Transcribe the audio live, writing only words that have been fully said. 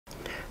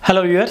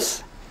Hello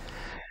viewers,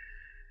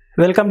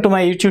 welcome to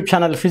my YouTube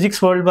channel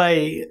Physics World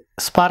by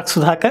Spark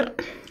Sudhakar.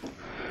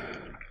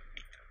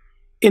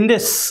 In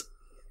this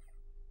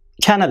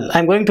channel, I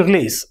am going to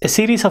release a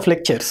series of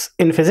lectures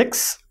in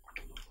physics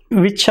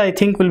which I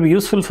think will be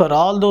useful for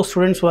all those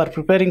students who are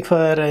preparing for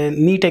a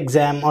NEET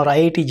exam or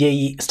IIT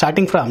JEE,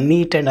 starting from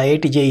NEET and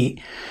IIT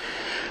JEE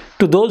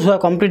to those who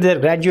have completed their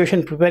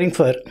graduation preparing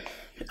for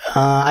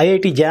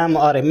IIT JAM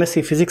or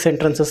MSc physics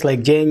entrances like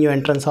JNU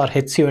entrance or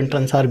HCU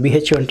entrance or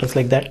BHU entrance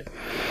like that.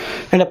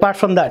 And apart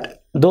from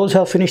that, those who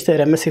have finished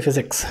their MSc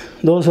physics,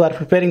 those who are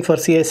preparing for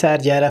CSIR,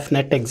 JRF,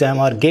 NET exam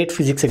or GATE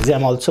physics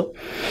exam also.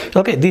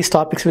 Okay, these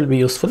topics will be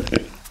useful.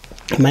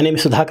 My name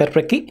is Sudhakar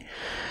Prakki.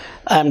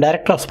 I am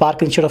Director of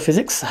Spark Institute of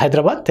Physics,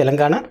 Hyderabad,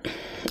 Telangana.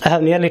 I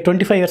have nearly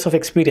 25 years of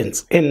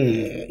experience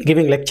in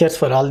giving lectures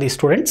for all these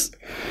students.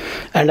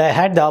 And I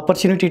had the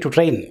opportunity to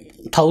train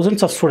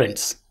thousands of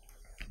students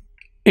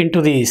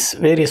into these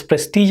various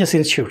prestigious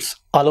institutes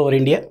all over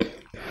India.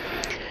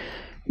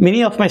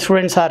 Many of my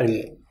students are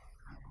in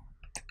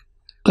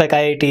like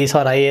IITs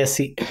or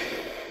IASC.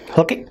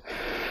 Okay.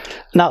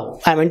 Now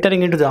I am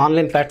entering into the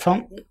online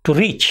platform to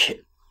reach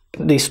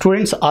the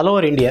students all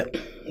over India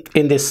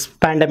in this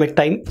pandemic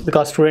time,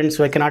 because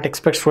we cannot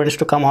expect students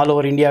to come all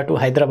over India to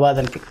Hyderabad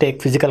and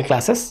take physical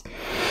classes.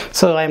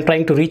 So I am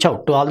trying to reach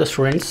out to all the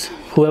students,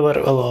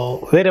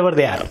 wherever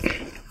they are.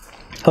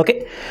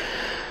 Okay.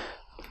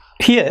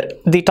 Here,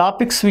 the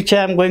topics which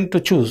I am going to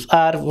choose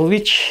are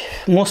which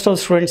most of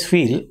the students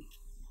feel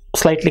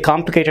slightly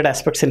complicated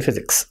aspects in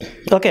physics.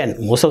 Okay,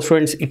 and most of the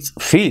students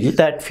feel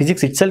that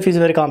physics itself is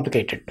very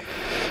complicated.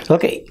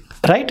 Okay,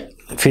 right?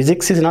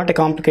 Physics is not a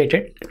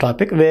complicated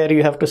topic where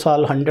you have to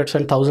solve hundreds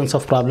and thousands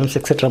of problems,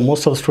 etc.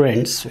 Most of the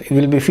students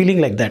will be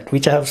feeling like that,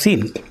 which I have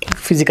seen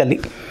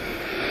physically.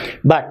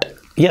 But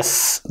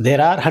yes,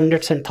 there are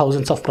hundreds and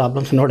thousands of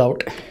problems, no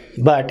doubt.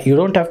 But you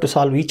don't have to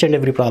solve each and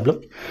every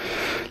problem.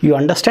 You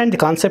understand the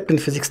concept in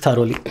physics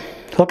thoroughly.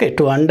 Okay,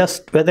 to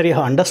understand whether you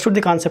have understood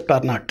the concept or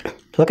not.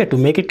 Okay, to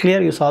make it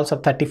clear, you solve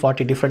some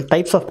 30-40 different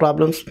types of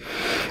problems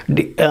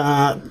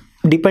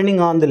depending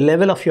on the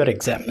level of your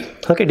exam.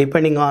 Okay,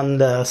 depending on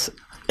the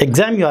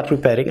exam you are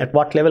preparing, at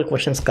what level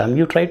questions come,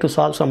 you try to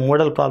solve some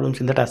model problems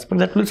in that aspect.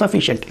 That will be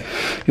sufficient.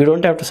 You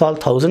don't have to solve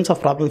thousands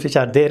of problems which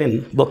are there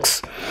in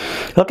books.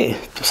 Okay,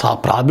 so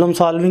problem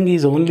solving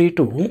is only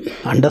to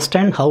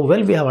understand how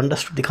well we have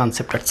understood the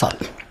concept at all.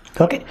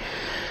 Okay,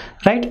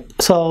 right?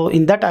 So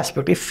in that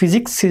aspect, if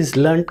physics is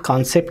learned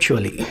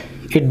conceptually,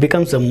 it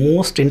becomes the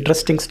most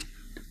interesting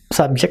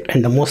subject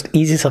and the most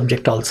easy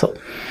subject also.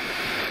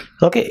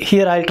 Okay,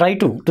 here I'll try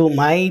to do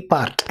my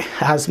part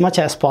as much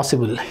as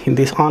possible in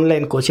this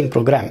online coaching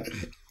program,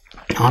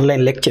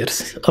 online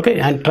lectures, okay,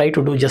 and try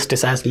to do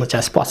justice as much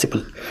as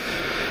possible.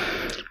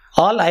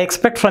 All I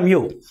expect from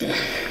you,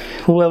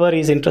 whoever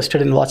is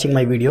interested in watching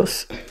my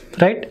videos,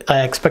 right,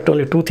 I expect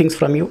only two things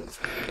from you.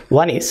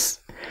 One is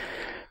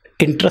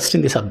interest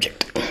in the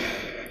subject.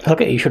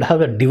 Okay, you should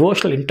have a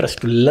devotional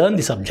interest to learn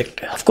the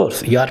subject. Of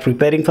course, you are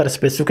preparing for a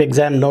specific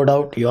exam, no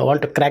doubt. You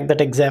want to crack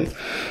that exam.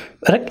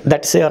 Right?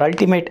 That's your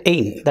ultimate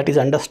aim. That is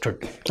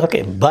understood.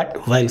 Okay,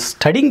 but while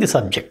studying the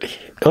subject,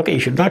 okay, you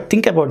should not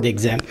think about the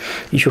exam.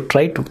 You should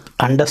try to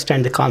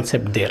understand the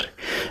concept there.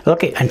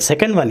 Okay, and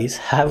second one is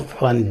have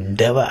one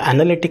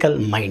analytical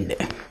mind.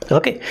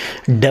 Okay,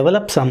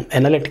 develop some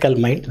analytical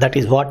mind. That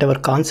is whatever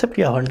concept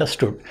you have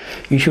understood,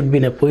 you should be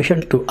in a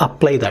position to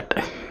apply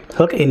that.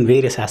 Okay, in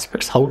various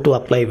aspects, how to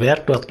apply, where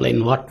to apply,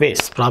 in what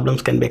ways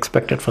problems can be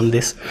expected from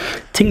this.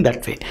 Think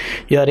that way.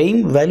 Your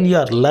aim, while you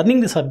are learning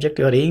the subject,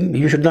 your aim,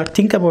 you should not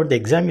think about the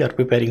exam you are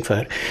preparing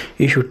for.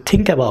 You should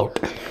think about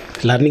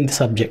learning the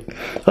subject.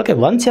 Okay,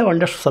 once you have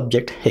understood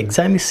subject,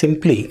 exam is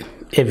simply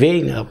a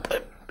way, an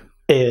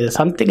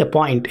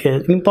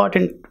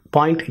important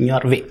point in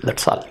your way.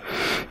 That's all.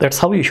 That's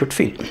how you should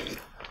feel.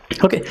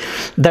 Okay,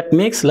 that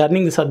makes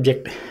learning the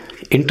subject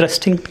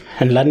interesting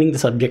and learning the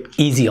subject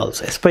easy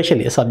also,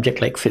 especially a subject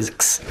like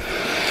physics.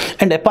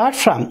 And apart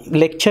from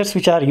lectures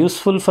which are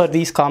useful for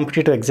these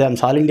competitive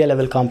exams, all India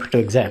level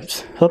competitive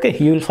exams, okay,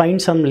 you will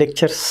find some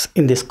lectures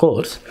in this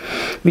course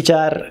which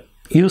are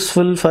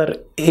useful for,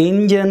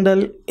 in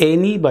general,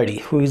 anybody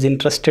who is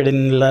interested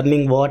in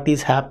learning what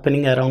is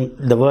happening around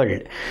the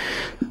world.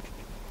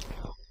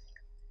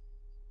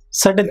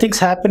 Certain things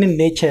happen in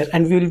nature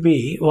and we will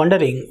be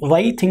wondering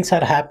why things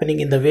are happening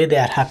in the way they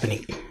are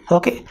happening.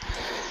 Okay,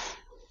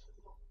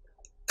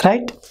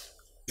 right?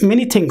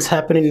 Many things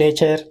happen in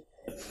nature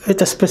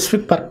with a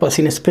specific purpose,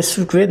 in a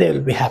specific way they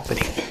will be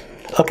happening.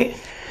 Okay,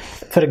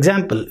 for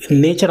example,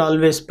 nature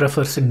always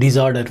prefers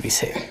disorder, we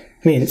say.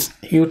 Means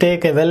you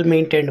take a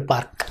well-maintained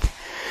park.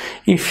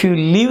 If you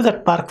leave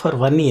that park for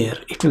 1 year,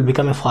 it will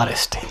become a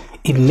forest.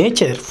 In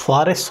nature,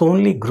 forests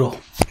only grow.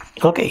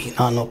 Okay,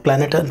 no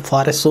planet Earth,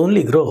 forests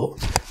only grow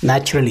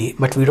naturally,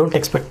 but we don't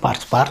expect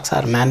parks. Parks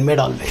are man-made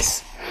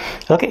always.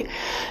 Okay,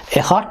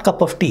 a hot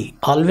cup of tea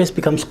always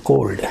becomes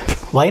cold.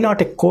 Why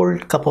not a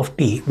cold cup of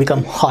tea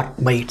become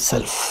hot by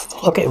itself?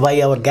 Okay,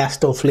 why our gas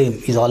stove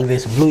flame is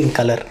always blue in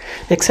color,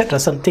 etc.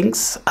 Some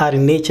things are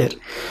in nature,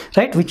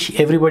 right, which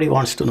everybody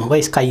wants to know.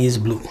 Why sky is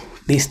blue,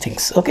 these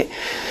things. Okay,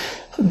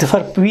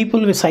 for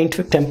people with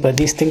scientific temper,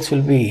 these things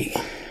will be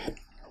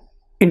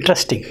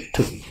interesting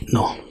to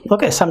know.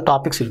 Okay, some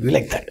topics will be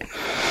like that.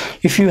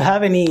 If you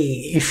are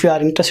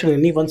interested in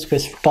any one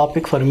specific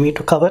topic for me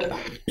to cover,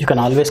 you can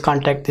always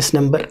contact this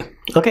number.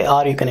 Okay,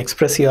 or you can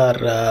express your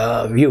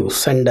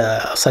views and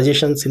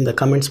suggestions in the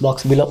comments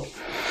box below.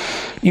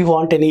 You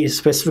want any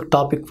specific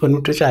topic for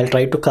nutrition, I'll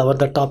try to cover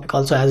the topic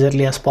also as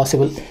early as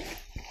possible.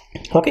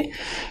 Okay,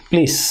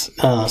 please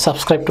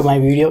subscribe to my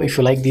video if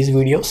you like these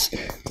videos,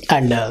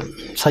 and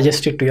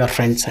suggest it to your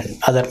friends and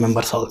other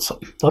members also.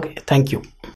 Okay, thank you.